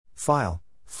File,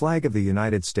 Flag of the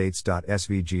United States.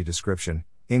 SVG description,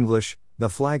 English, the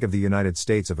flag of the United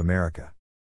States of America.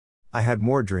 I had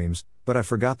more dreams, but I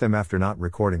forgot them after not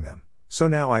recording them, so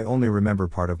now I only remember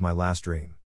part of my last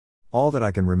dream. All that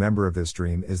I can remember of this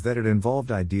dream is that it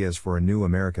involved ideas for a new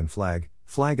American flag,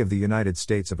 Flag of the United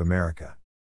States of America.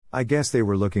 I guess they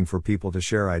were looking for people to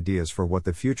share ideas for what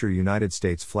the future United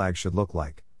States flag should look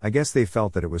like. I guess they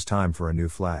felt that it was time for a new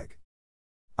flag.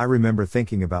 I remember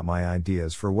thinking about my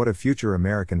ideas for what a future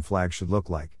American flag should look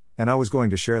like, and I was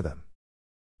going to share them.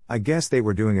 I guess they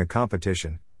were doing a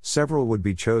competition, several would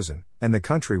be chosen, and the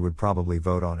country would probably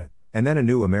vote on it, and then a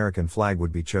new American flag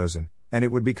would be chosen, and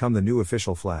it would become the new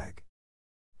official flag.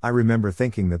 I remember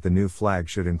thinking that the new flag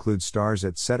should include stars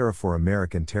etc. for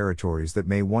American territories that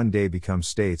may one day become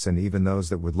states and even those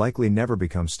that would likely never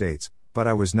become states, but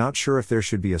I was not sure if there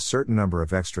should be a certain number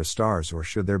of extra stars or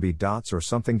should there be dots or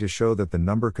something to show that the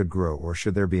number could grow or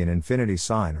should there be an infinity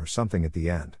sign or something at the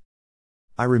end.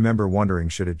 I remember wondering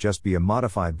should it just be a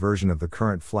modified version of the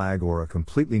current flag or a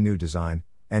completely new design,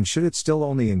 and should it still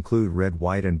only include red,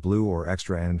 white and blue or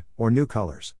extra and, or new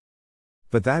colors.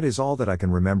 But that is all that I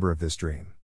can remember of this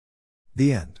dream.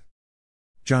 The end.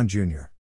 John Jr.